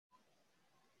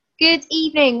Good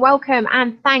evening, welcome,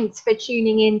 and thanks for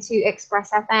tuning in to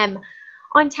Express FM.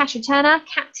 I'm Tasha Turner,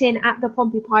 captain at the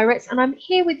Pompey Pirates, and I'm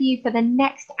here with you for the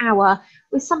next hour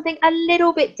with something a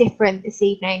little bit different this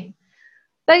evening.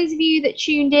 Those of you that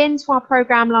tuned in to our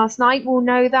programme last night will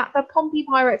know that the Pompey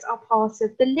Pirates are part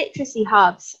of the Literacy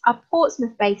Hubs, a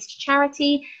Portsmouth-based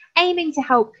charity aiming to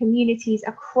help communities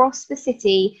across the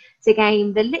city to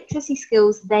gain the literacy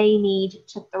skills they need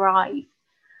to thrive.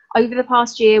 Over the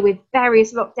past year, with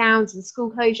various lockdowns and school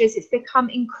closures, it's become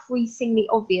increasingly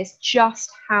obvious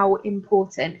just how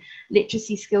important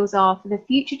literacy skills are for the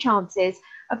future chances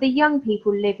of the young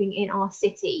people living in our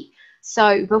city.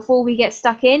 So before we get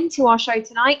stuck into our show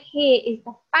tonight, here is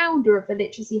the founder of the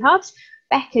Literacy Hubs,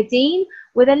 Becca Dean,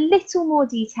 with a little more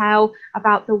detail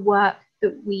about the work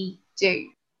that we do.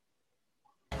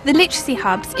 The Literacy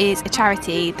Hubs is a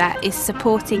charity that is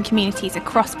supporting communities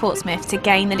across Portsmouth to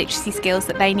gain the literacy skills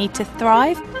that they need to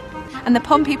thrive. And the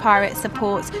Pompey Pirates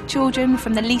supports children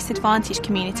from the least advantaged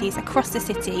communities across the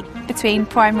city between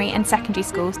primary and secondary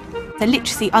schools. The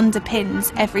literacy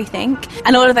underpins everything,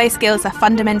 and all of those skills are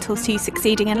fundamental to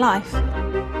succeeding in life.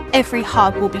 Every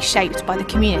hub will be shaped by the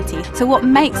community. So what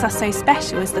makes us so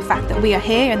special is the fact that we are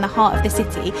here in the heart of the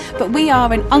city, but we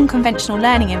are an unconventional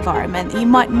learning environment that you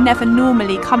might never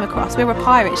normally come across. We're a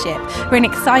pirate ship. We're an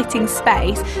exciting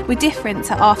space. We're different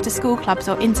to after school clubs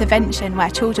or intervention where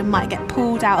children might get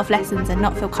pulled out of lessons and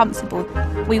not feel comfortable.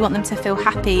 We want them to feel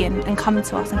happy and come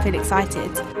to us and feel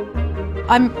excited.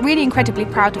 I'm really incredibly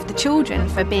proud of the children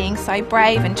for being so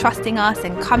brave and trusting us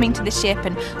and coming to the ship,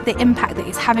 and the impact that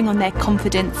it's having on their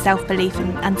confidence, self-belief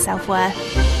and self-worth.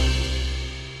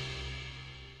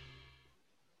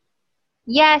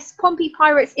 Yes, Pompey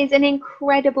Pirates is an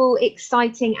incredible,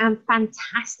 exciting and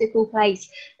fantastical place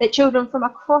that children from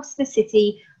across the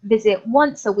city visit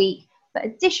once a week for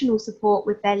additional support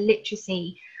with their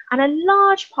literacy. And a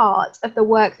large part of the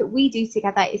work that we do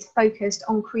together is focused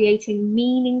on creating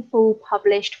meaningful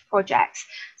published projects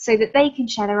so that they can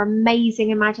share their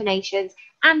amazing imaginations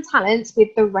and talents with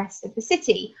the rest of the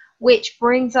city, which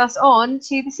brings us on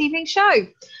to this evening's show.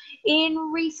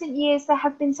 In recent years, there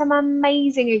have been some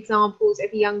amazing examples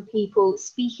of young people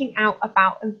speaking out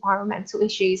about environmental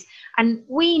issues, and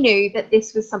we knew that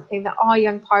this was something that our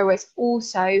young pirates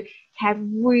also cared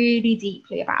really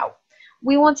deeply about.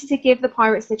 We wanted to give the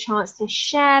Pirates the chance to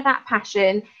share that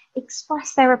passion,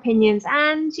 express their opinions,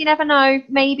 and you never know,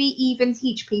 maybe even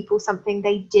teach people something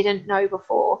they didn't know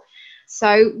before.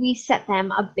 So we set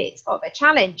them a bit of a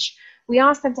challenge. We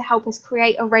asked them to help us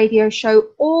create a radio show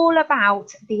all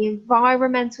about the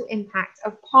environmental impact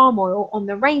of palm oil on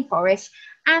the rainforest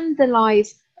and the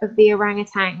lives of the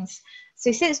orangutans.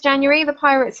 So since January, the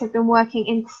Pirates have been working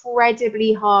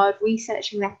incredibly hard,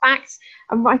 researching their facts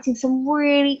and writing some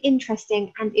really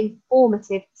interesting and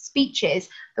informative speeches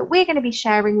that we're going to be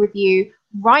sharing with you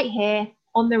right here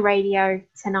on the radio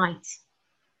tonight.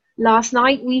 Last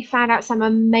night, we found out some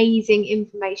amazing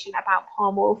information about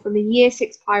palm oil from the Year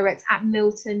 6 Pirates at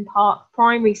Milton Park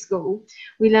Primary School.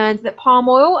 We learned that palm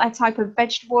oil, a type of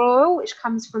vegetable oil which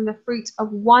comes from the fruit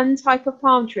of one type of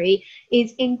palm tree,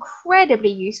 is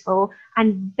incredibly useful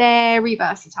and very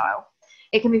versatile.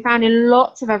 It can be found in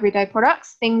lots of everyday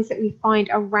products, things that we find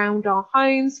around our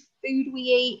homes, food we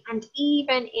eat, and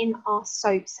even in our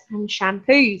soaps and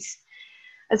shampoos.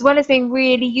 As well as being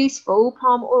really useful,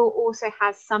 palm oil also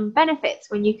has some benefits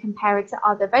when you compare it to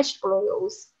other vegetable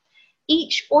oils.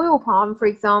 Each oil palm, for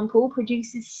example,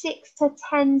 produces 6 to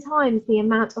 10 times the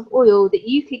amount of oil that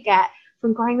you could get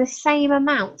from growing the same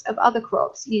amount of other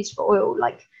crops used for oil,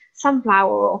 like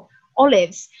sunflower or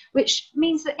olives, which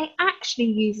means that it actually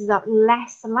uses up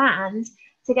less land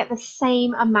to get the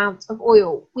same amount of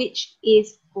oil, which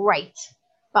is great.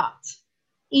 But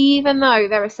even though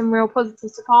there are some real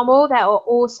positives to palm oil, there are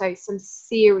also some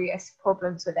serious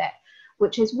problems with it,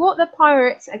 which is what the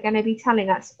Pirates are going to be telling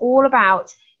us all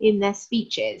about in their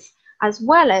speeches, as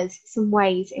well as some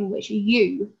ways in which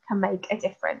you can make a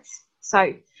difference.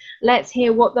 So let's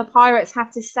hear what the Pirates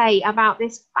have to say about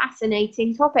this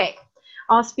fascinating topic.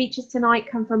 Our speeches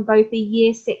tonight come from both the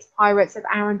Year 6 Pirates of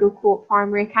Arundel Court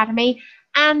Primary Academy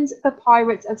and the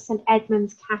Pirates of St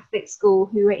Edmund's Catholic School,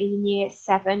 who are in Year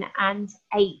 7 and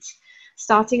 8.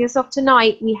 Starting us off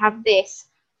tonight, we have this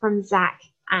from Zach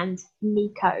and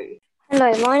Nico.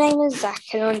 Hello, my name is Zach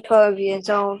and I'm 12 years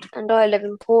old and I live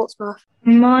in Portsmouth.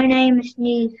 My name is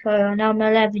Nico and I'm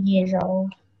 11 years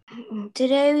old.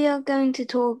 Today we are going to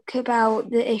talk about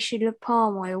the issue of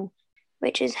palm oil,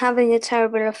 which is having a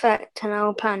terrible effect on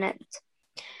our planet.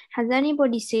 Has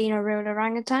anybody seen a real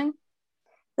orangutan?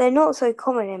 They're not so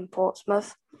common in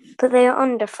Portsmouth, but they are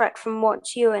under threat from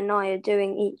what you and I are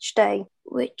doing each day.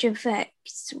 which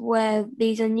affects where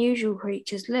these unusual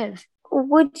creatures live.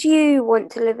 Would you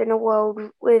want to live in a world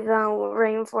without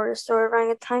rainforests or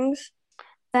orangutans?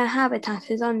 Their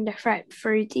habitat is under threat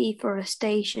through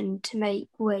deforestation to make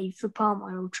way for palm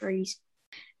oil trees.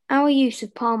 Our use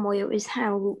of palm oil is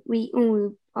how we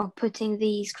all are putting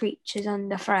these creatures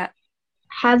under threat.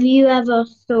 Have you ever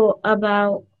thought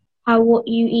about how what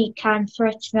you eat can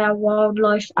threaten our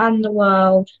wildlife and the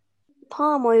world?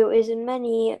 Palm oil is in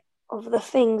many of the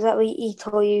things that we eat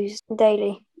or use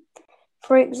daily.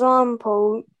 For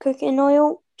example, cooking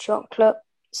oil, chocolate,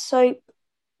 soap,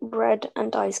 bread,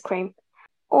 and ice cream.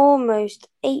 Almost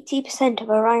 80% of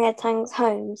orangutans'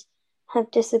 homes have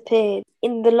disappeared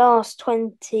in the last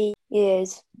 20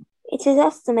 years. It is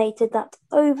estimated that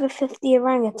over 50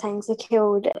 orangutans are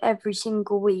killed every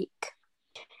single week.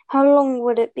 How long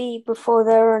would it be before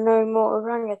there are no more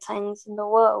orangutans in the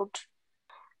world?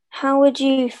 How would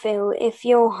you feel if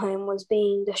your home was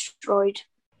being destroyed?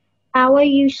 Our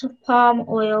use of palm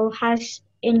oil has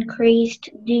increased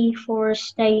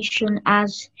deforestation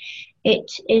as it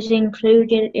is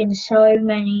included in so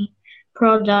many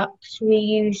products we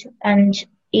use and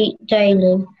eat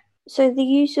daily. So the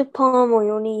use of palm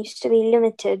oil needs to be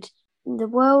limited. The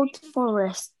world's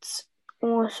forests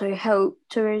also help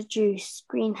to reduce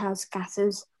greenhouse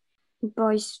gases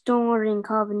by storing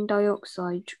carbon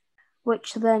dioxide,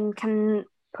 which then can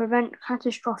prevent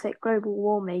catastrophic global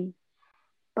warming,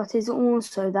 but is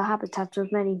also the habitat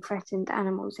of many threatened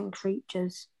animals and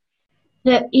creatures.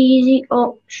 The easy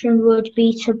option would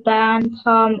be to ban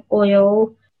palm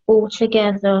oil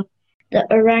altogether. The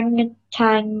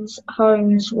orangutans'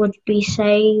 homes would be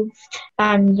saved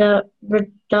and the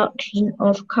reduction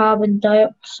of carbon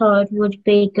dioxide would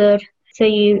be good for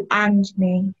you and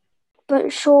me.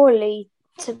 But surely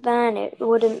to ban it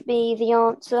wouldn't be the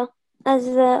answer, as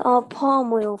there are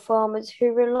palm oil farmers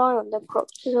who rely on the crop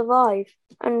to survive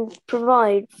and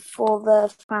provide for their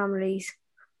families.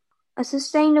 A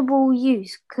sustainable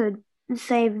use could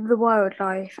save the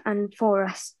wildlife and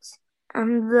forests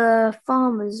and the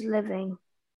farmers living.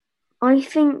 I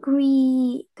think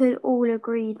we could all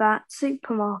agree that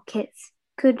supermarkets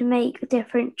could make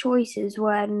different choices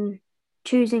when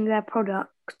choosing their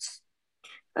products.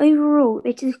 Overall,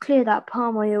 it is clear that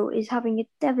palm oil is having a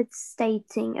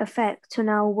devastating effect on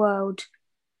our world.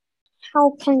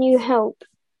 How can you help?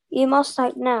 You must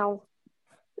act now.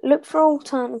 Look for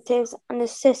alternatives and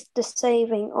assist the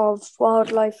saving of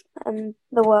wildlife and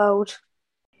the world.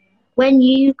 When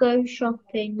you go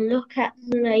shopping, look at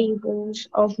the labels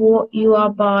of what you are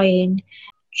buying.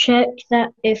 Check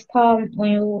that if palm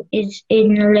oil is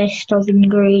in the list of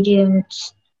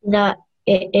ingredients, that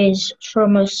it is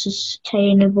from a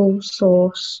sustainable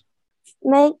source.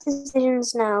 Make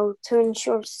decisions now to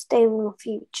ensure a sustainable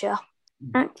future.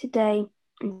 Act today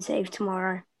and save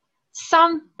tomorrow.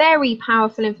 Some very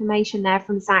powerful information there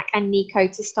from Zach and Nico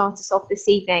to start us off this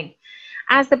evening.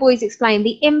 As the boys explained,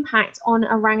 the impact on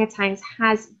orangutans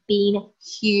has been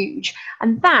huge,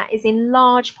 and that is in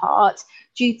large part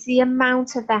due to the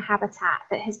amount of their habitat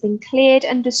that has been cleared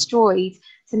and destroyed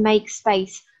to make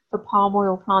space for palm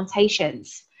oil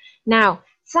plantations. Now,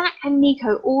 Zach and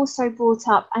Nico also brought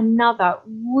up another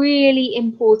really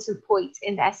important point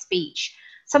in their speech,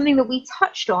 something that we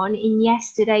touched on in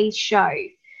yesterday's show.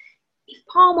 If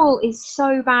palm oil is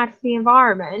so bad for the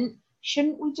environment,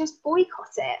 shouldn't we just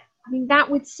boycott it? I mean, that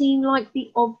would seem like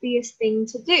the obvious thing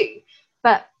to do.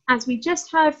 But as we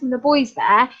just heard from the boys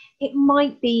there, it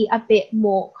might be a bit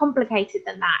more complicated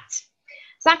than that.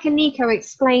 Zach and Nico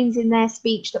explains in their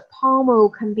speech that palm oil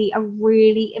can be a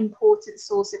really important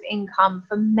source of income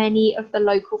for many of the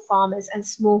local farmers and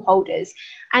smallholders,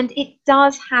 and it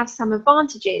does have some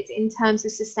advantages in terms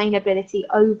of sustainability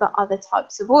over other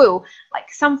types of oil,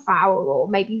 like sunflower or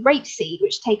maybe rapeseed,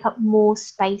 which take up more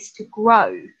space to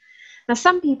grow. Now,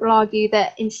 some people argue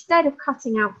that instead of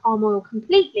cutting out palm oil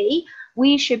completely,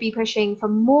 we should be pushing for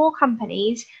more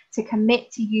companies to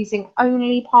commit to using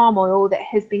only palm oil that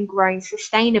has been grown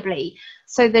sustainably,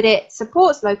 so that it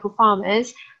supports local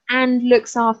farmers and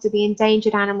looks after the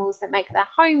endangered animals that make their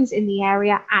homes in the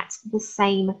area at the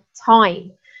same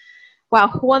time. Well,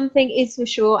 one thing is for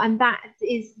sure, and that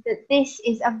is that this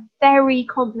is a very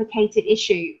complicated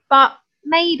issue, but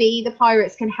maybe the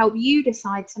Pirates can help you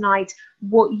decide tonight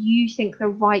what you think the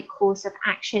right course of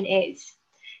action is.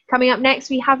 Coming up next,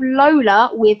 we have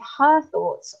Lola with her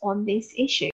thoughts on this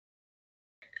issue.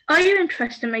 Are you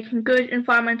interested in making good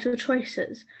environmental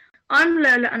choices? I'm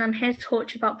Lola and I'm here to talk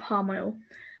to you about palm oil.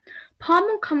 Palm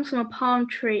oil comes from a palm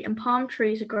tree and palm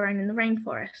trees are grown in the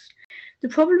rainforest. The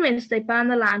problem is they burn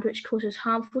the land, which causes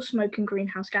harmful smoke and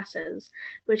greenhouse gases,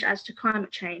 which adds to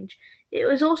climate change. It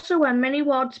was also where many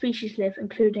wild species live,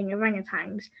 including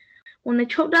orangutans. When they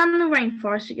chop down the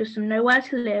rainforest, it gives them nowhere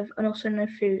to live and also no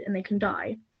food, and they can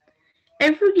die.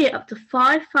 Every year, up to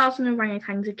 5,000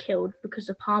 orangutans are killed because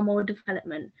of palm oil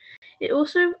development. It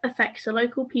also affects the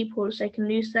local people as they can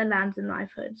lose their lands and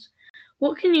livelihoods.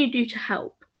 What can you do to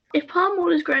help? If palm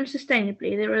oil is grown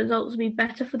sustainably, the results will be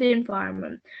better for the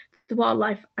environment, the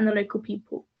wildlife, and the local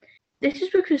people. This is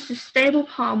because sustainable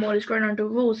palm oil is grown under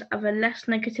rules that have a less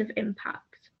negative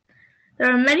impact.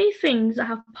 There are many things that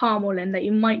have palm oil in that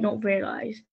you might not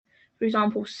realise. For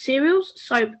example, cereals,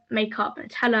 soap, makeup,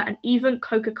 Nutella, and even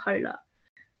Coca-Cola.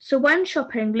 So when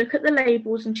shopping, look at the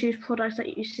labels and choose products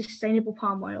that use sustainable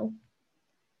palm oil.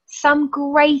 Some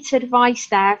great advice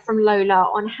there from Lola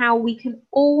on how we can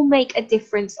all make a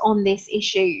difference on this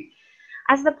issue.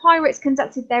 As the Pirates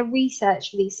conducted their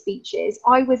research for these speeches,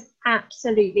 I was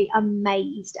absolutely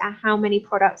amazed at how many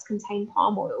products contain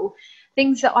palm oil,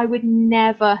 things that I would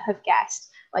never have guessed,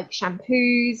 like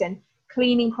shampoos and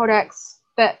cleaning products.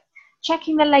 But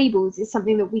checking the labels is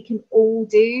something that we can all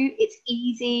do. It's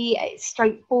easy, it's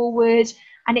straightforward,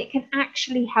 and it can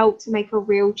actually help to make a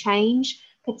real change,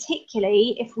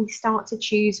 particularly if we start to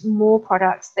choose more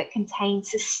products that contain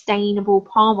sustainable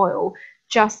palm oil,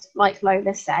 just like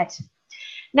Lola said.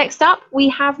 Next up, we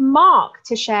have Mark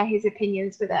to share his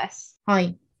opinions with us.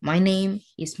 Hi, my name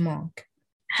is Mark.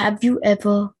 Have you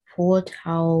ever thought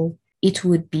how it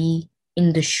would be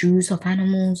in the shoes of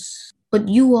animals? But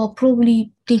you are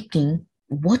probably thinking,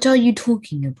 what are you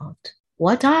talking about?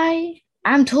 What I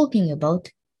am talking about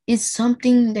is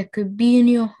something that could be in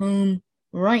your home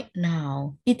right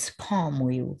now. It's palm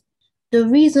oil. The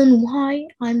reason why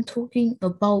I'm talking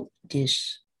about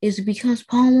this is because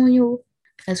palm oil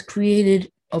has created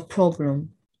a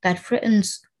problem that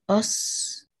threatens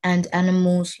us and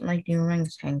animals like the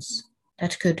orangutans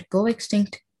that could go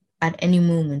extinct at any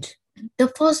moment. The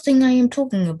first thing I am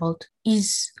talking about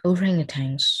is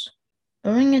orangutans.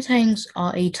 Orangutans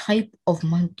are a type of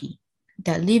monkey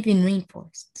that live in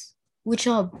rainforests, which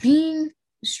are being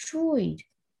destroyed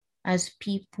as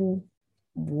people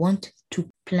want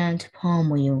to plant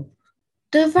palm oil.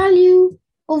 The value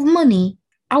of money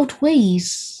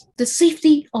outweighs the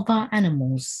safety of our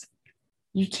animals.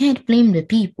 You can't blame the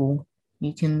people,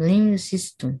 you can blame the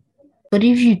system. But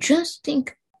if you just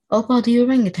think about the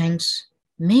orangutans,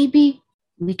 maybe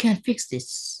we can fix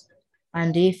this.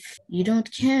 And if you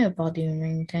don't care about the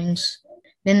orangutans,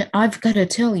 then I've got to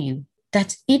tell you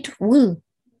that it will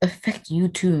affect you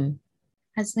too.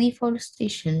 As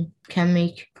deforestation can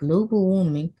make global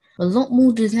warming a lot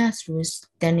more disastrous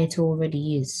than it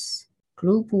already is.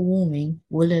 Global warming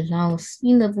will allow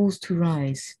sea levels to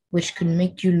rise, which could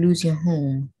make you lose your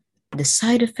home. The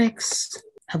side effects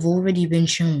have already been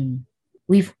shown.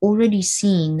 We've already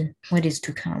seen what is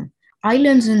to come.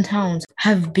 Islands and towns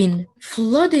have been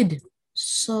flooded.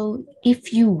 So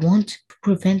if you want to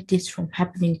prevent this from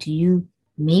happening to you,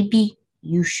 maybe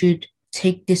you should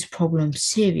take this problem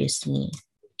seriously.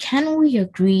 Can we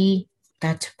agree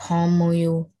that palm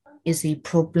oil is a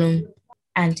problem,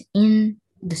 and in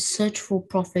the search for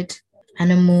profit,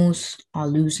 animals are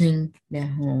losing their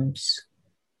homes?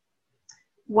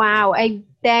 Wow, a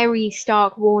very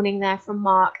stark warning there from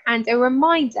Mark, and a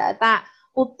reminder that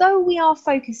although we are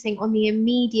focusing on the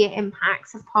immediate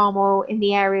impacts of palm oil in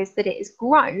the areas that it is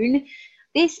grown,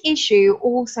 this issue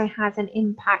also has an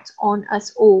impact on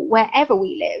us all, wherever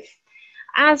we live.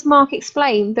 As Mark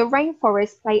explained, the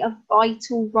rainforests play a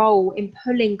vital role in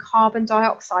pulling carbon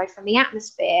dioxide from the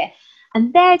atmosphere,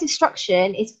 and their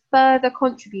destruction is further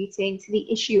contributing to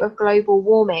the issue of global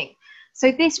warming.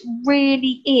 So this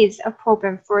really is a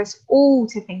problem for us all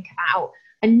to think about,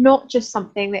 and not just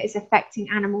something that is affecting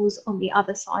animals on the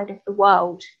other side of the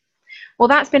world. Well,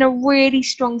 that's been a really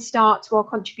strong start to our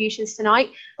contributions tonight,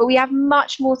 but we have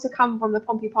much more to come from the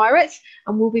Pompey Pirates,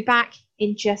 and we'll be back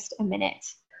in just a minute.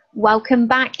 Welcome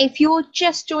back. If you're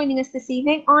just joining us this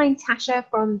evening, I'm Tasha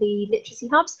from the Literacy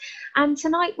Hubs, and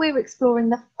tonight we're exploring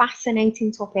the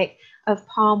fascinating topic of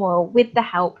palm oil with the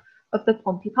help of the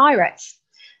Pompey Pirates.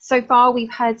 So far,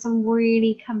 we've heard some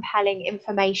really compelling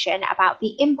information about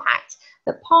the impact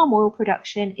that palm oil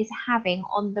production is having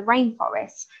on the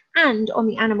rainforests and on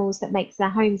the animals that make their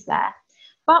homes there.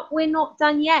 But we're not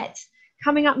done yet.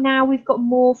 Coming up now, we've got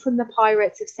more from the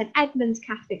Pirates of St Edmund's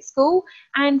Catholic School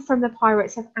and from the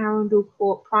Pirates of Arundel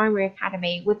Court Primary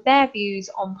Academy with their views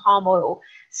on palm oil.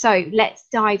 So let's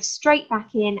dive straight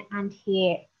back in and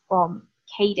hear from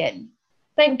Caden.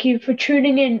 Thank you for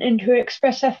tuning in into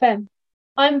Express FM.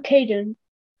 I'm Caden.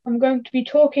 I'm going to be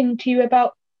talking to you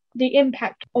about the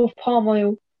impact of palm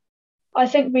oil. I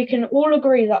think we can all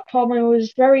agree that palm oil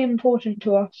is very important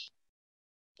to us.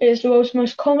 It is the world's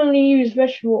most commonly used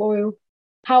vegetable oil.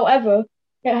 However,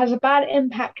 it has a bad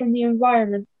impact on the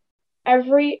environment.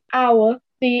 Every hour,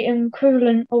 the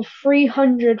equivalent of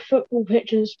 300 football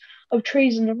pitches of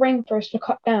trees in the rainforest are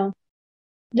cut down.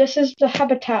 This is the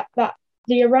habitat that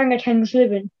the orangutans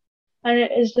live in, and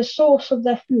it is the source of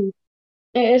their food.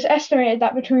 It is estimated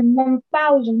that between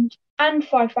 1,000 and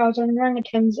 5,000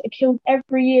 orangutans are killed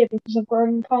every year because of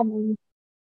growing palm oil.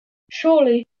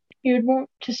 Surely, you would want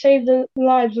to save the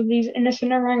lives of these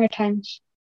innocent orangutans.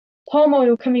 Palm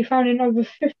oil can be found in over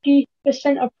 50%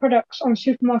 of products on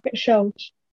supermarket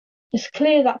shelves. It's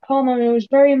clear that palm oil is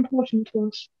very important to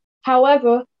us.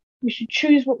 However, we should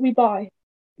choose what we buy.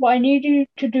 What I need you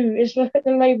to do is look at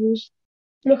the labels,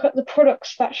 look at the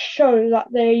products that show that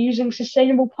they're using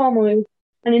sustainable palm oil,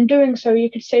 and in doing so, you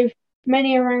could save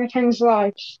many orangutans'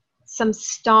 lives. Some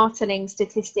startling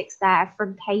statistics there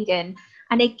from Caden.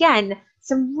 And again,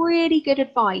 some really good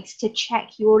advice to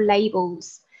check your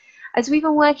labels. As we've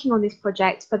been working on this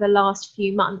project for the last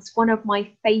few months, one of my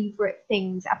favourite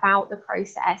things about the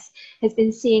process has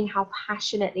been seeing how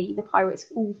passionately the Pirates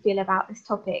all feel about this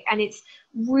topic. And it's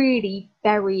really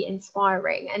very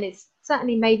inspiring. And it's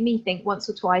certainly made me think once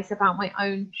or twice about my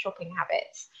own shopping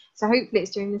habits. So hopefully it's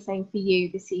doing the same for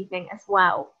you this evening as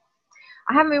well.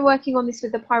 I haven't been working on this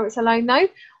with the Pirates alone though.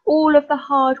 All of the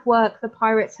hard work the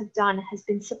Pirates have done has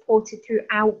been supported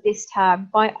throughout this term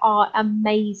by our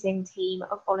amazing team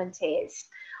of volunteers.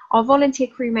 Our volunteer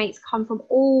crewmates come from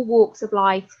all walks of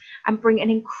life and bring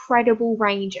an incredible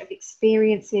range of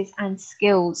experiences and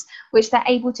skills, which they're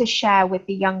able to share with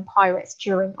the young Pirates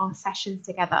during our sessions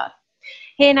together.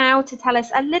 Here now to tell us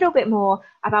a little bit more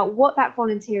about what that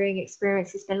volunteering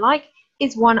experience has been like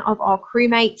is one of our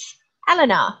crewmates,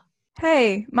 Eleanor.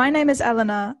 Hey, my name is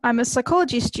Eleanor. I'm a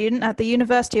psychology student at the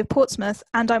University of Portsmouth,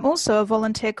 and I'm also a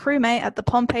volunteer crewmate at the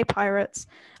Pompey Pirates.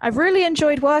 I've really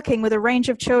enjoyed working with a range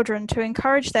of children to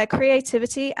encourage their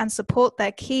creativity and support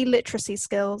their key literacy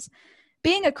skills.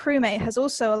 Being a crewmate has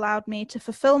also allowed me to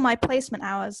fulfill my placement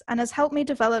hours and has helped me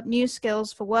develop new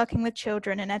skills for working with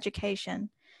children in education.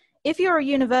 If you're a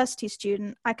university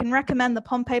student, I can recommend the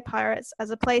Pompey Pirates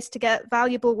as a place to get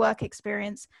valuable work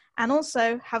experience and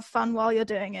also have fun while you're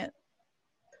doing it.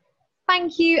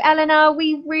 Thank you, Eleanor.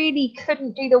 We really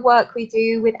couldn't do the work we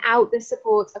do without the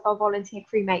support of our volunteer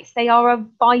crewmates. They are a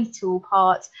vital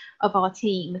part of our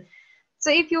team. So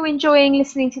if you're enjoying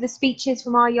listening to the speeches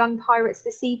from our young Pirates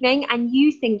this evening and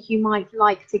you think you might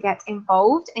like to get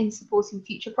involved in supporting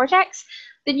future projects,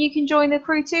 then you can join the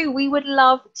crew too. We would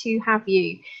love to have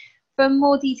you. For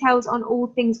more details on all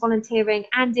things volunteering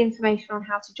and information on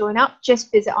how to join up,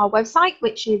 just visit our website,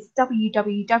 which is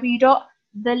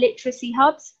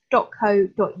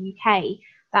www.theliteracyhubs.co.uk.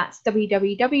 That's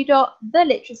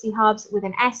www.theliteracyhubs with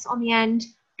an S on the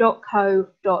end.co.uk.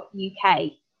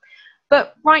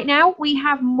 But right now we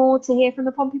have more to hear from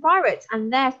the Pompey Pirates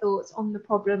and their thoughts on the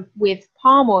problem with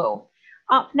palm oil.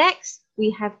 Up next,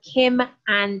 we have Kim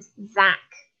and Zach.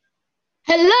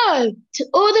 Hello to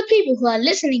all the people who are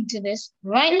listening to this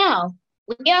right now.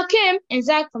 We are Kim and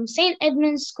Zach from St.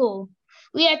 Edmund's School.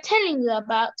 We are telling you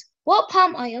about what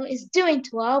palm oil is doing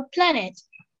to our planet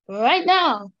right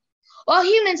now. What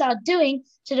humans are doing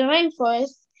to the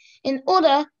rainforest in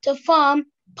order to farm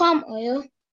palm oil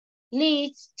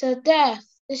leads to death,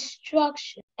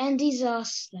 destruction, and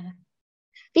disaster.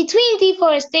 Between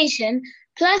deforestation,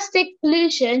 plastic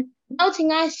pollution,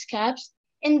 melting ice caps,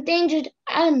 endangered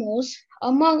animals,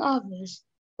 among others.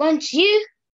 Won't you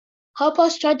help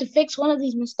us try to fix one of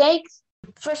these mistakes?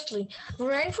 Firstly, the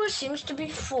rainforest seems to be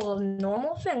full of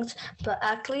normal things, but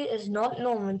actually is not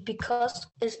normal because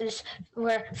it is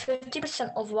where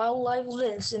 50% of wildlife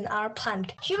lives in our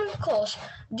planet. Human cause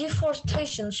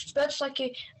deforestation spreads like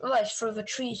a virus through the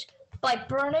trees. By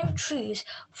burning trees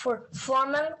for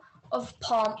farming of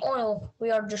palm oil,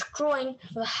 we are destroying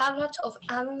the habitat of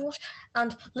animals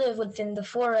and live within the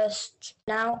forest.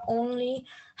 Now only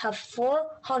have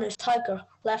 400 tigers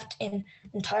left in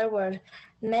the entire world.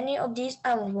 Many of these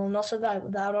animals will not survive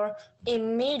without our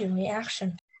immediate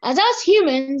action. As us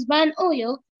humans burn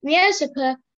oil, we also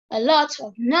put a lot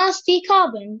of nasty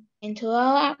carbon into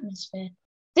our atmosphere.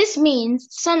 This means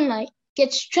sunlight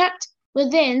gets trapped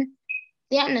within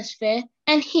the atmosphere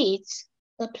and heats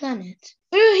the planet.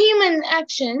 Through human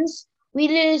actions, we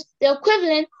lose the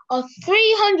equivalent of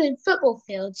 300 football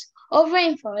fields of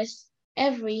rainforest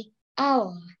every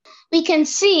hour. We can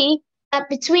see that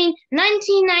between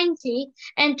 1990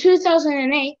 and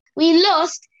 2008, we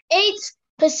lost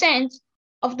 8%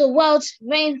 of the world's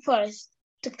rainforest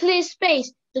to clear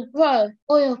space to grow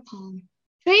oil palm.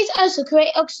 Trees also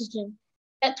create oxygen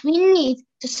that we need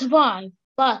to survive,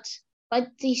 but By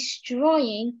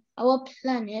destroying our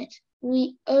planet,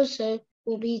 we also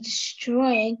will be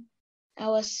destroying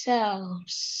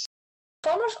ourselves.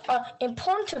 Farmers are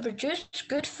important to produce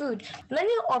good food.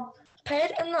 Many are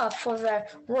paid enough for their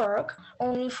work.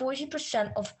 Only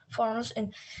 40% of farmers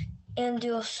in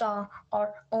Indonesia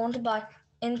are owned by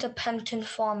independent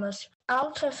farmers.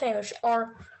 Outer farmers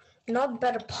are not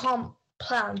better palm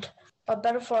plant or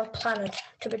better for our planet.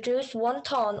 To produce 1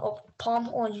 ton of palm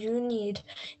oil, you need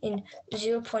in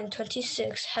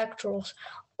 0.26 hectares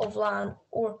of land,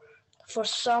 or for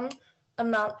some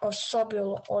amount of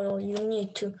soybean oil, you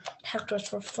need 2 hectares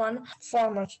for fun.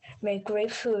 Farmers make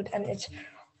great food, and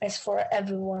it's for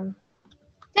everyone.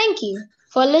 Thank you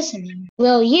for listening.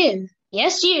 Will you,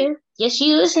 yes you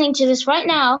listening to this right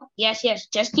now, yes,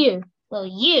 just you, will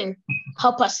you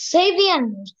help us save the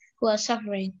animals who are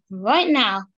suffering right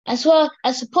now, as well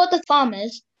as support the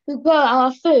farmers who grow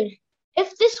our food?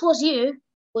 If this was you,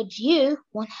 would you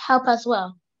want help as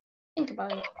well? Think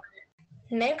about it.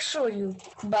 Make sure you're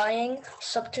buying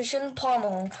sufficient palm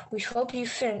oil. We hope you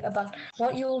think about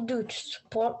what you will do to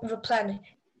support the planet.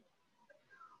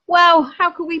 Well,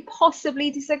 how could we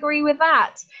possibly disagree with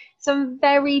that? Some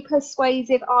very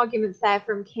persuasive arguments there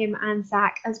from Kim and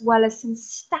Zach, as well as some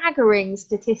staggering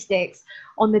statistics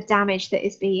on the damage that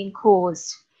is being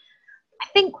caused. I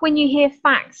think when you hear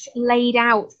facts laid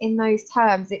out in those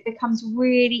terms, it becomes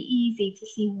really easy to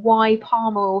see why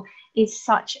palm oil is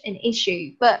such an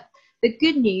issue. But the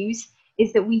good news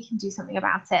is that we can do something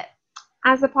about it.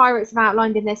 As the Pirates have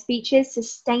outlined in their speeches,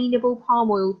 sustainable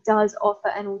palm oil does offer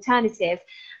an alternative.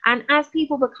 And as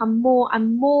people become more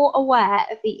and more aware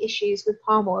of the issues with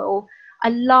palm oil, a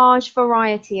large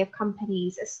variety of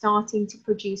companies are starting to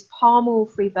produce palm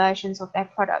oil-free versions of their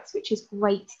products, which is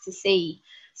great to see.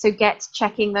 So get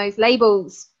checking those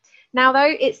labels. Now,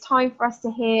 though, it's time for us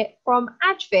to hear from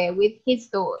Ajvir with his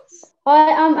thoughts.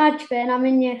 Hi, I'm Ajvir and I'm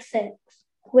in Year 6.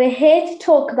 We're here to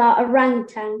talk about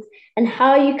orangutans and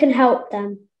how you can help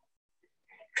them.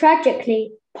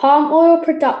 Tragically, palm oil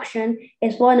production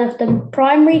is one of the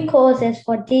primary causes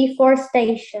for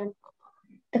deforestation.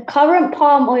 The current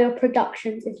palm oil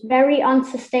production is very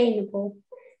unsustainable.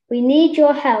 We need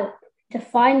your help to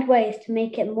find ways to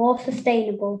make it more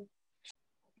sustainable.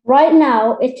 Right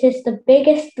now, it is the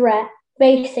biggest threat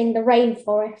facing the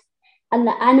rainforest and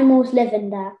the animals living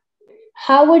there.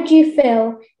 How would you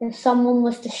feel if someone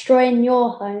was destroying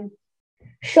your home?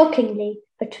 Shockingly,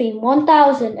 between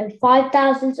 1,000 and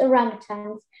 5,000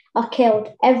 orangutans are killed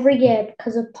every year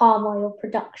because of palm oil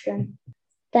production.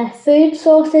 Their food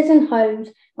sources and homes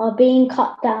are being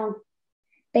cut down.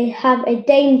 They have a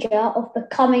danger of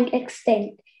becoming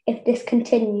extinct if this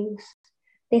continues.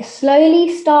 This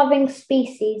slowly starving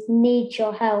species needs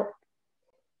your help.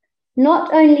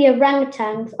 Not only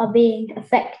orangutans are being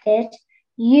affected,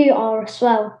 you are as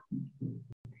well.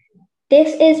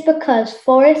 This is because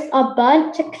forests are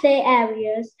burnt to clear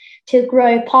areas to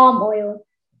grow palm oil,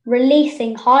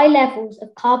 releasing high levels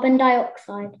of carbon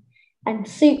dioxide and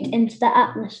soot into the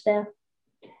atmosphere,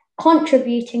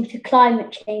 contributing to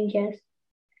climate changes.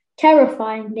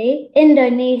 Terrifyingly,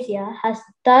 Indonesia has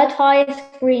the third highest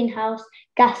greenhouse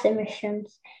gas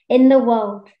emissions in the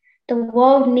world. The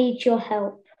world needs your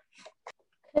help.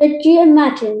 Could you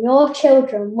imagine your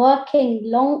children working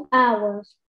long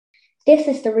hours? This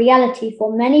is the reality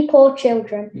for many poor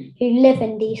children who live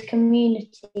in these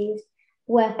communities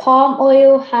where palm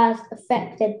oil has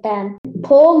affected them.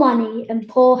 Poor money and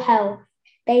poor health.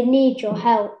 They need your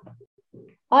help.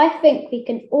 I think we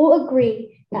can all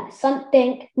agree that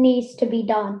something needs to be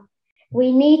done.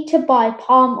 We need to buy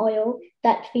palm oil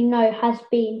that we know has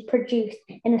been produced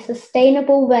in a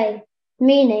sustainable way,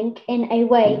 meaning in a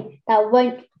way that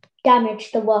won't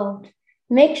damage the world.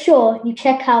 Make sure you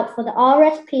check out for the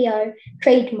RSPO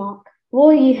trademark.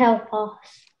 Will you help us?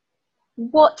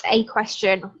 What a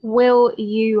question. Will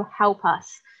you help us?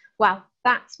 Well,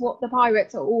 that's what the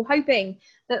Pirates are all hoping,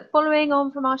 that following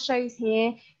on from our shows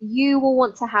here, you will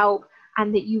want to help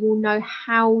and that you will know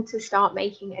how to start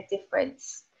making a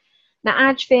difference. Now,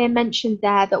 Ajvir mentioned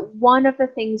there that one of the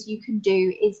things you can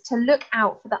do is to look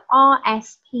out for the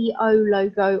RSPO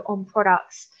logo on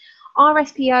products.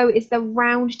 RSPO is the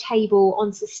round table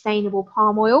on sustainable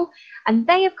palm oil, and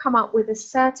they have come up with a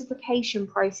certification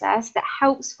process that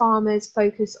helps farmers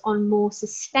focus on more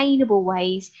sustainable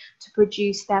ways to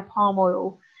produce their palm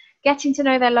oil. Getting to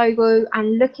know their logo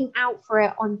and looking out for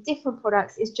it on different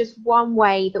products is just one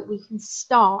way that we can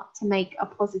start to make a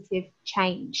positive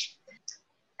change.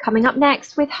 Coming up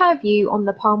next with her view on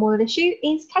the palm oil issue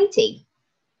is Katie.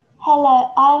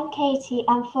 Hello, I'm Katie,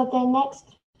 and for the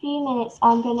next few minutes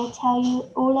I'm going to tell you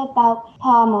all about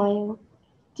palm oil.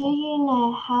 Do you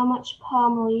know how much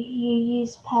palm oil you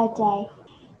use per day?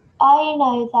 I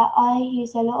know that I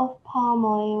use a lot of palm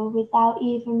oil without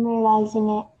even realizing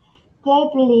it.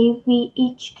 Globally, we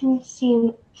each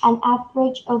consume an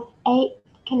average of 8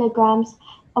 kilograms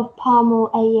of palm oil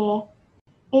a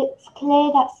year. It's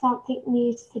clear that something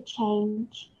needs to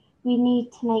change. We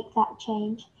need to make that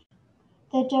change.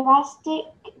 The drastic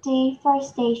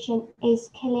deforestation is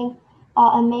killing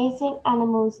our amazing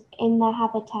animals in their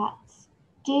habitats.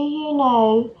 Do you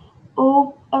know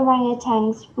all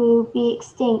orangutans will be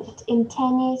extinct in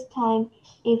 10 years' time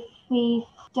if we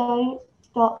don't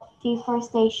stop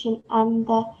deforestation and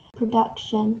the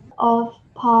production of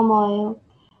palm oil?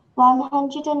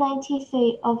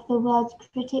 193 of the world's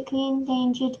critically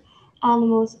endangered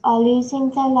animals are losing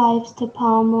their lives to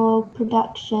palm oil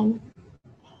production.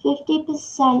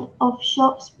 50% of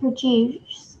shop's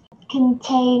produce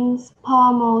contains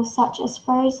palm oil such as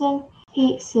frozen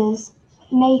pizzas,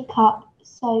 makeup,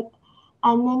 soap,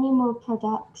 and many more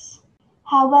products.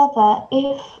 However,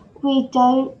 if we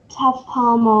don't have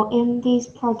palm oil in these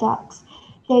products,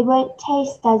 they won't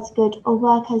taste as good or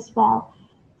work as well.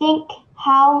 Think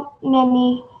how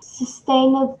many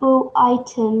sustainable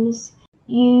items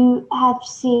you have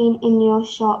seen in your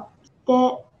shop.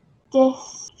 The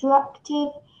destructive,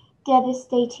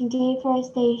 devastating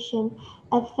deforestation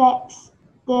affects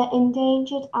the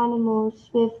endangered animals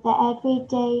with their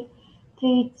everyday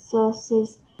food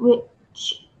sources,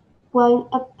 which won't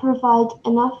provide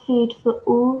enough food for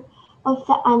all of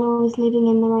the animals living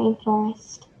in the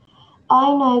rainforest.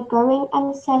 I know growing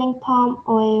and selling palm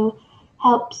oil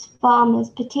helps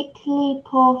farmers, particularly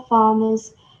poor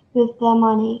farmers, with their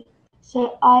money.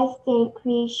 So I think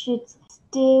we should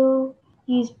still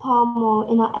use palm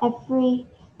oil in our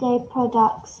everyday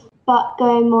products, but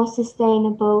go more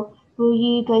sustainable. Will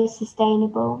you go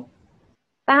sustainable?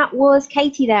 That was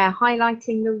Katie there,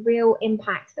 highlighting the real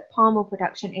impact that palm oil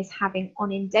production is having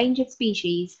on endangered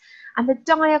species and the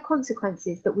dire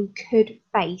consequences that we could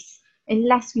face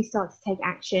unless we start to take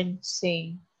action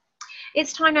soon.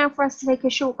 It's time now for us to take a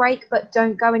short break, but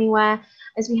don't go anywhere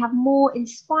as we have more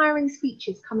inspiring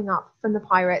speeches coming up from the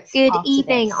Pirates. Good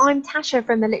evening, I'm Tasha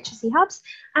from the Literacy Hubs,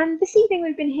 and this evening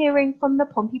we've been hearing from the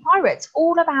Pompey Pirates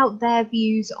all about their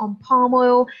views on palm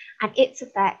oil and its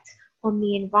effect on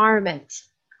the environment.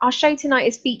 Our show tonight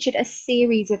has featured a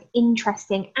series of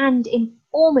interesting and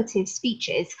informative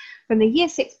speeches from the Year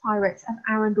 6 Pirates of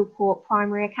Arundel Court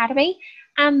Primary Academy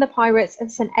and the Pirates of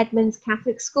St Edmund's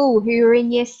Catholic School, who are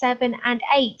in Year 7 and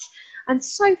 8. And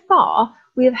so far,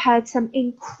 we have heard some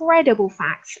incredible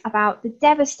facts about the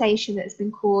devastation that has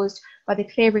been caused by the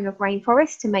clearing of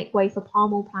rainforests to make way for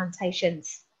palm oil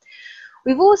plantations.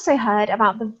 We've also heard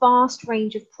about the vast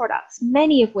range of products,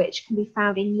 many of which can be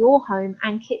found in your home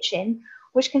and kitchen,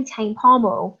 which contain palm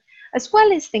oil, as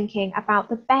well as thinking about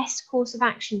the best course of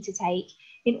action to take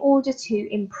in order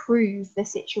to improve the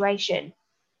situation.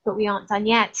 But we aren't done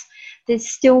yet. There's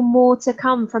still more to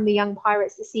come from the young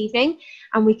pirates this evening,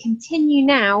 and we continue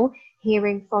now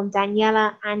hearing from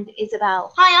Daniela and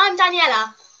Isabel. Hi, I'm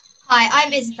Daniela. Hi,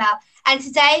 I'm Isabel, and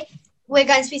today we're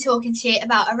going to be talking to you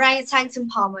about orangutans and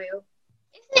palm oil.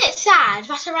 Isn't it sad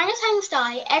that orangutans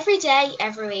die every day,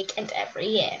 every week, and every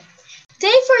year?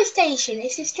 Deforestation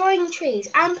is destroying trees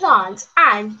and plants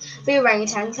and the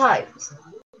orangutans' homes.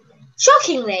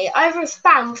 Shockingly, over a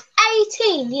span of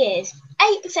 18 years,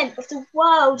 8% of the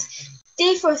world's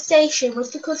deforestation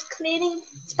was because of clearing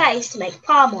space to make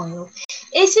palm oil.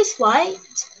 Is this right?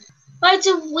 Why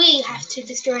do we have to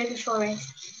destroy the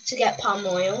forest to get palm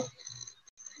oil?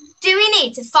 Do we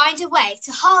need to find a way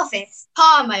to harvest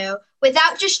palm oil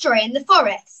without destroying the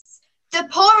forests? The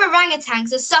poor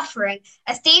orangutans are suffering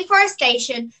as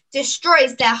deforestation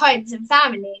destroys their homes and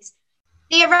families.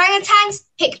 The orangutans,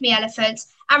 pygmy elephants,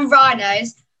 and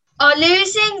rhinos are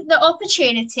losing the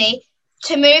opportunity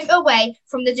to move away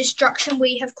from the destruction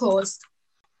we have caused.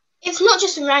 It's not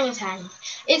just orangutan,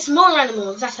 it's more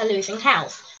animals that are losing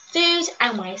health, food,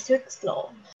 and ways to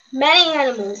explore. Many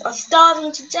animals are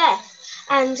starving to death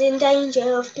and in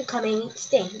danger of becoming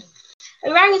extinct.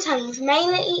 Orangutans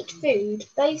mainly eat food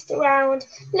based around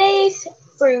leaves,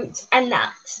 fruits, and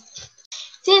nuts.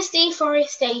 Since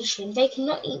deforestation, they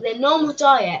cannot eat their normal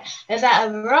diet without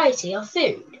a variety of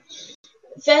food.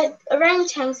 The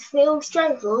orangutans will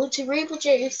struggle to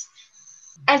reproduce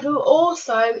and will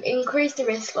also increase the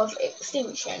risk of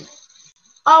extinction.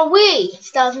 Are we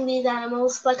starving these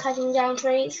animals by cutting down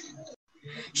trees?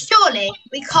 Surely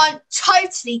we can't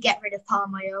totally get rid of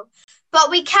palm oil, but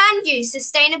we can use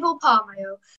sustainable palm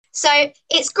oil so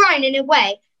it's grown in a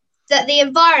way that the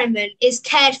environment is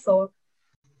cared for.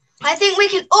 I think we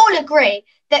can all agree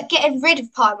that getting rid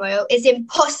of palm oil is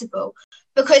impossible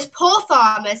because poor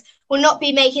farmers will not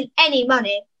be making any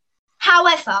money.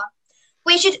 However,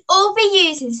 we should all be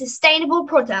using sustainable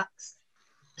products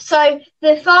so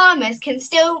the farmers can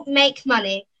still make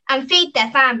money and feed their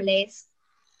families.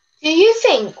 Do you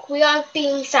think we are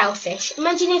being selfish?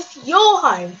 Imagine if your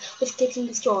home was getting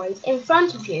destroyed in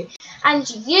front of you and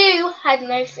you had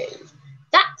no food.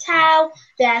 That's how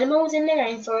the animals in the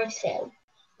rainforest feel.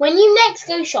 When you next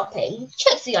go shopping,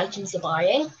 check the items you're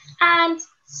buying and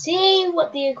see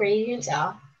what the ingredients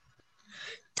are.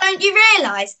 Don't you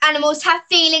realise animals have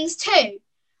feelings too?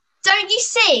 Don't you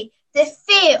see the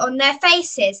fear on their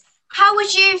faces? How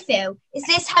would you feel? Is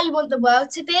this how you want the world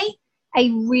to be? A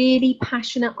really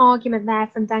passionate argument there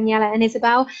from Daniela and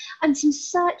Isabel, and some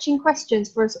searching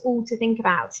questions for us all to think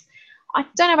about. I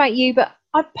don't know about you, but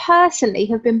I personally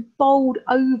have been bowled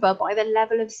over by the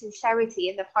level of sincerity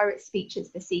in the pirate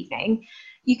speeches this evening.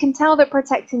 You can tell that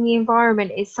protecting the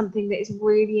environment is something that is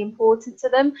really important to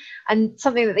them and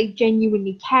something that they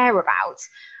genuinely care about.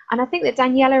 And I think that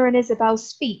Daniela and Isabel's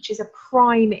speech is a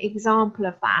prime example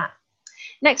of that.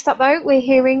 Next up, though, we're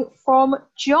hearing from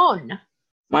John.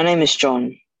 My name is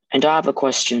John, and I have a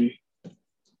question.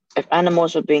 If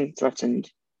animals were being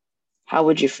threatened, how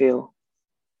would you feel?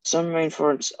 Some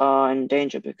rainforests are in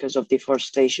danger because of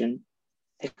deforestation.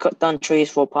 They cut down trees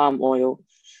for palm oil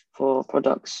for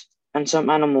products, and some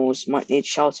animals might need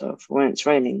shelter for when it's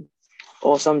raining,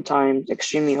 or sometimes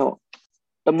extremely hot.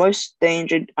 The most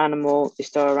endangered animal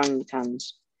is the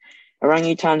orangutans.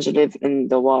 Orangutans live in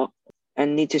the wild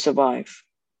and need to survive.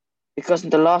 Because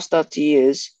in the last 30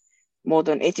 years, more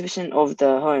than 80% of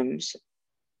their homes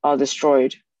are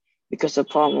destroyed because of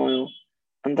palm oil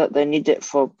and that they need it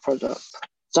for products.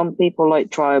 Some people,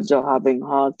 like tribes, are having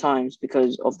hard times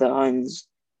because of their homes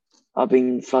are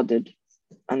being flooded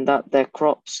and that their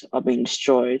crops are being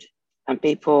destroyed. And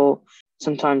people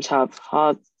sometimes have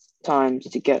hard times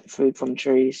to get food from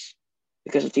trees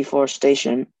because of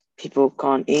deforestation. People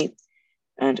can't eat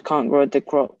and can't grow their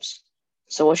crops.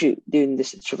 So what should you do in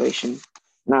this situation?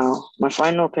 Now, my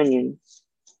final opinion,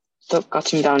 stop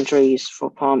cutting down trees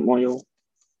for palm oil.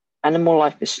 Animal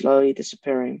life is slowly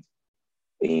disappearing.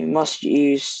 We must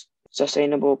use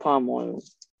sustainable palm oil.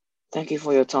 Thank you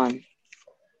for your time.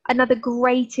 Another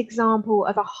great example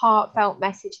of a heartfelt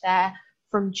message there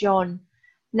from John.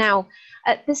 Now,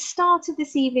 at the start of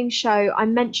this evening's show, I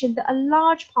mentioned that a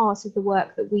large part of the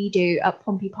work that we do at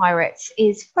Pompey Pirates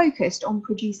is focused on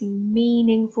producing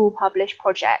meaningful published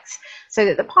projects so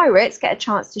that the pirates get a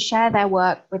chance to share their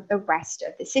work with the rest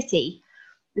of the city.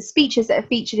 The speeches that are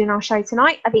featured in our show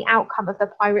tonight are the outcome of the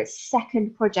Pirates'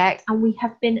 second project, and we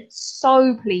have been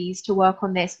so pleased to work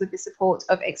on this with the support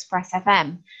of Express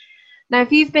FM. Now, if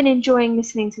you've been enjoying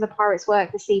listening to the Pirates'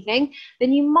 work this evening,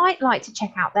 then you might like to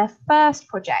check out their first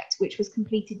project, which was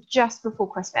completed just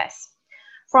before Christmas.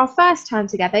 For our first time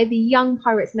together, the young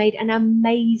pirates made an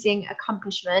amazing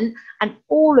accomplishment, and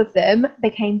all of them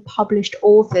became published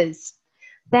authors.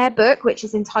 Their book, which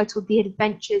is entitled The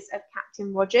Adventures of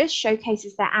Captain Rogers,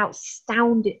 showcases their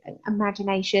outstanding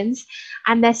imaginations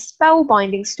and their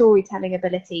spellbinding storytelling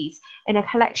abilities in a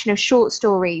collection of short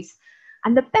stories.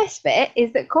 And the best bit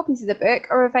is that copies of the book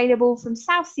are available from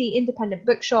Southsea independent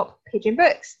bookshop Pigeon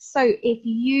Books. So if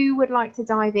you would like to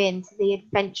dive into the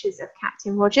adventures of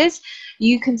Captain Rogers,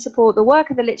 you can support the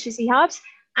work of the Literacy Hubs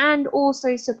and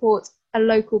also support a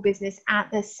local business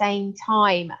at the same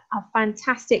time. A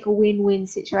fantastic win-win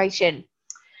situation.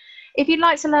 If you'd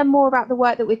like to learn more about the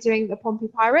work that we're doing at the Pompey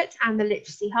Pirates and the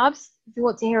Literacy Hubs, if you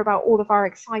want to hear about all of our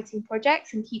exciting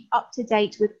projects and keep up to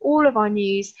date with all of our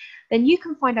news, then you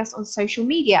can find us on social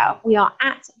media. We are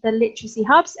at the Literacy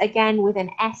Hubs, again with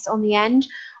an S on the end,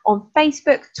 on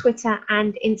Facebook, Twitter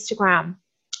and Instagram.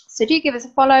 So do give us a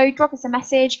follow, drop us a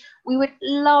message. We would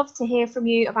love to hear from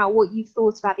you about what you've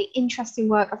thought about the interesting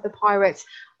work of the Pirates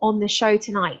on the show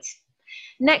tonight.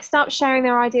 Next up, sharing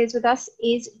their ideas with us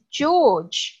is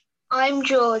George. I'm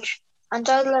George, and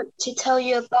I'd like to tell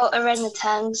you about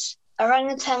orangutans.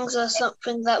 Orangutans are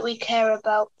something that we care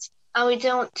about, and we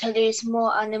don't want to lose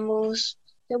more animals.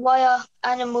 The wild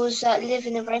animals that live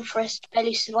in the rainforest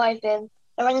barely surviving.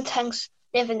 Orangutans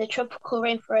live in the tropical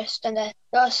rainforest, and their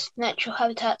lost natural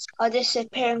habitats are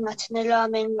disappearing at an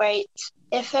alarming rate.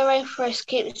 If the rainforest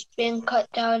keeps being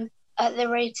cut down at the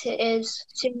rate it is,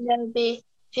 soon there will be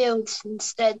fields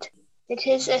instead. It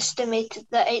is estimated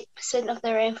that 8% of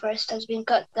the rainforest has been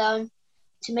cut down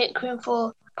to make room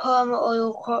for palm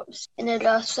oil crops in the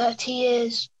last 30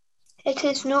 years. It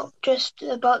is not just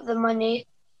about the money,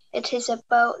 it is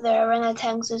about the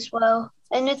orangutans as well.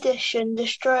 In addition,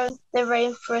 destroying the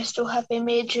rainforest will have a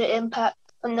major impact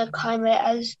on the climate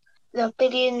as the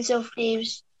billions of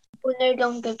leaves will no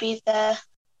longer be there.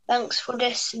 Thanks for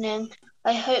listening.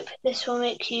 I hope this will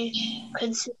make you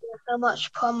consider how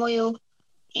much palm oil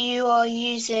you are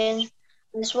using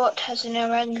and what has an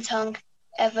orangutan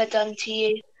ever done to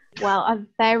you. Well, a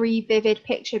very vivid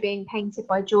picture being painted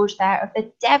by George there of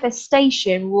the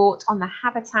devastation wrought on the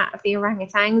habitat of the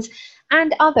orangutans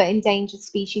and other endangered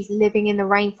species living in the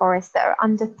rainforest that are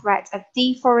under threat of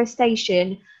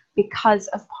deforestation because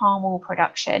of palm oil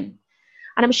production.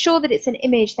 And I'm sure that it's an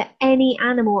image that any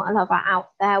animal lover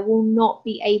out there will not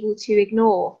be able to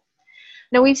ignore.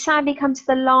 Now, we've sadly come to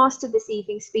the last of this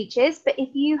evening's speeches, but if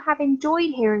you have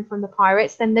enjoyed hearing from the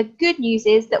Pirates, then the good news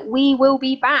is that we will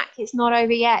be back. It's not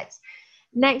over yet.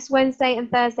 Next Wednesday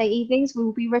and Thursday evenings, we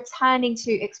will be returning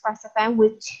to Express FM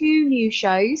with 2 new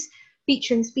shows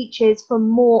featuring speeches from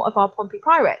more of our Pompey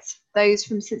Pirates, those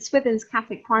from St Swithin's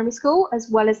Catholic Primary School, as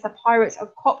well as the Pirates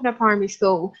of Copner Primary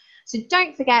School. So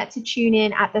don't forget to tune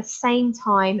in at the same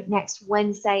time next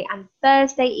Wednesday and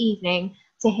Thursday evening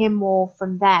to hear more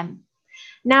from them.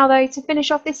 Now, though, to finish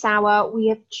off this hour, we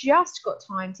have just got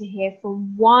time to hear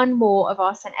from one more of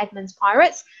our St Edmunds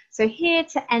Pirates. So here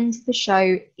to end the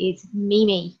show is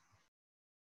Mimi.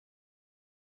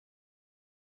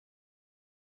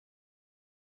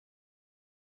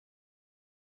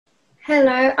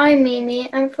 Hello, I'm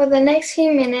Mimi, and for the next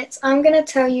few minutes, I'm going to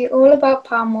tell you all about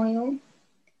palm oil.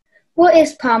 What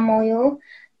is palm oil?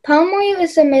 Palm oil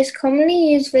is the most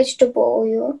commonly used vegetable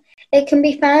oil. It can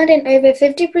be found in over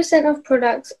 50% of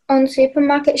products on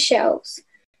supermarket shelves.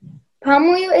 Palm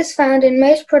oil is found in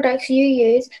most products you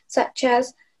use, such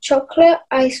as chocolate,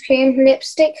 ice cream,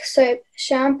 lipstick, soap,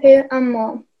 shampoo, and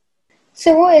more.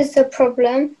 So what is the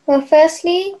problem? Well,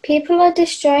 firstly, people are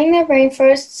destroying their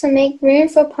rainforests to make room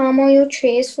for palm oil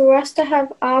trees for us to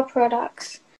have our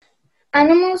products.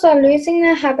 Animals are losing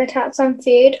their habitats and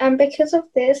food, and because of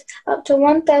this, up to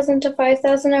 1,000 to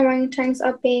 5,000 orangutans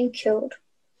are being killed.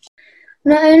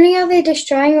 Not only are they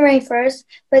destroying rainforests,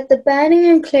 but the burning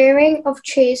and clearing of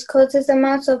trees causes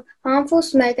amounts of harmful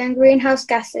smoke and greenhouse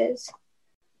gases.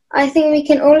 I think we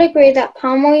can all agree that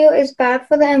palm oil is bad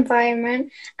for the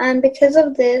environment, and because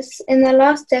of this, in the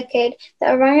last decade,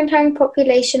 the orangutan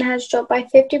population has dropped by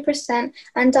 50%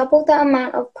 and double the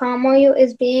amount of palm oil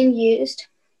is being used.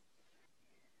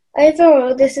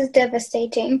 Overall, this is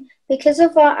devastating. Because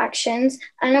of our actions,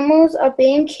 animals are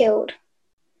being killed.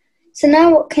 So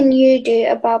now what can you do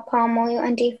about palm oil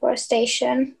and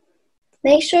deforestation?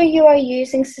 Make sure you are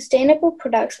using sustainable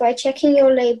products by checking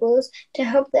your labels to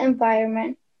help the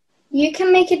environment. You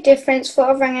can make a difference for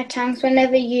orangutans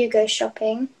whenever you go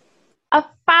shopping. A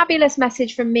fabulous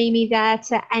message from Mimi there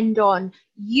to end on.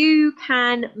 You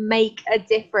can make a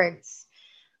difference.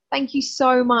 Thank you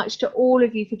so much to all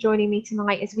of you for joining me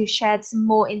tonight as we've shared some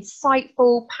more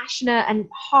insightful, passionate and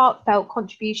heartfelt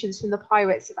contributions from the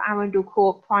Pirates of Arundel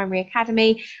Court Primary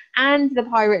Academy and the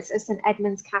Pirates of St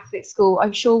Edmunds Catholic School.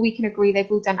 I'm sure we can agree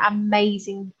they've all done an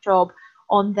amazing job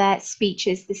on their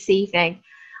speeches this evening.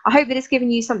 I hope that it's given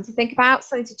you something to think about,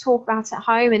 something to talk about at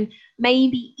home, and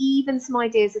maybe even some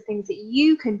ideas of things that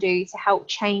you can do to help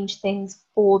change things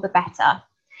for the better.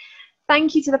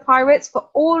 Thank you to the Pirates for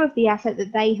all of the effort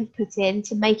that they have put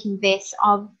into making this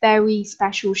our very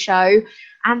special show.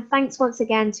 And thanks once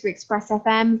again to Express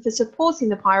FM for supporting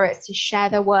the Pirates to share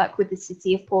their work with the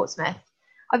city of Portsmouth.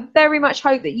 I very much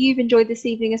hope that you've enjoyed this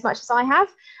evening as much as I have,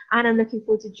 and I'm looking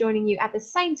forward to joining you at the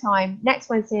same time next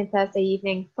Wednesday and Thursday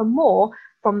evening for more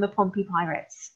from the Pompey Pirates.